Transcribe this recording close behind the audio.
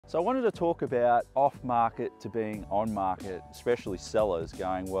So I wanted to talk about off market to being on market, especially sellers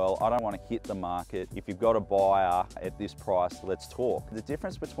going, well, I don't want to hit the market. If you've got a buyer at this price, let's talk. The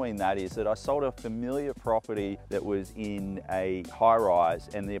difference between that is that I sold a familiar property that was in a high rise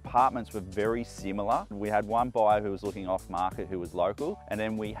and the apartments were very similar. We had one buyer who was looking off market who was local, and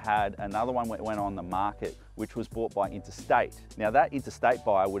then we had another one that went on the market which was bought by Interstate. Now that Interstate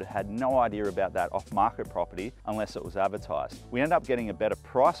buyer would have had no idea about that off-market property unless it was advertised. We ended up getting a better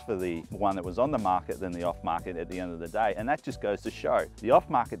price for the one that was on the market than the off-market at the end of the day, and that just goes to show the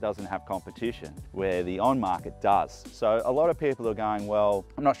off-market doesn't have competition where the on-market does. So a lot of people are going, well,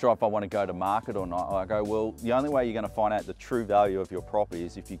 I'm not sure if I want to go to market or not. I go, well, the only way you're going to find out the true value of your property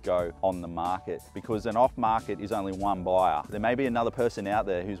is if you go on the market, because an off-market is only one buyer. There may be another person out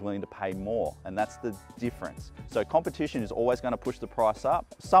there who's willing to pay more, and that's the difference. So competition is always going to push the price up.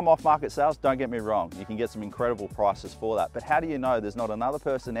 Some off-market sales, don't get me wrong, you can get some incredible prices for that, but how do you know there's not another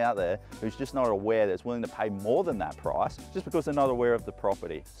person out there who's just not aware that's willing to pay more than that price just because they're not aware of the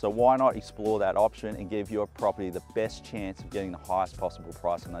property? So why not explore that option and give your property the best chance of getting the highest possible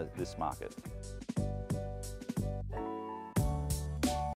price in this market?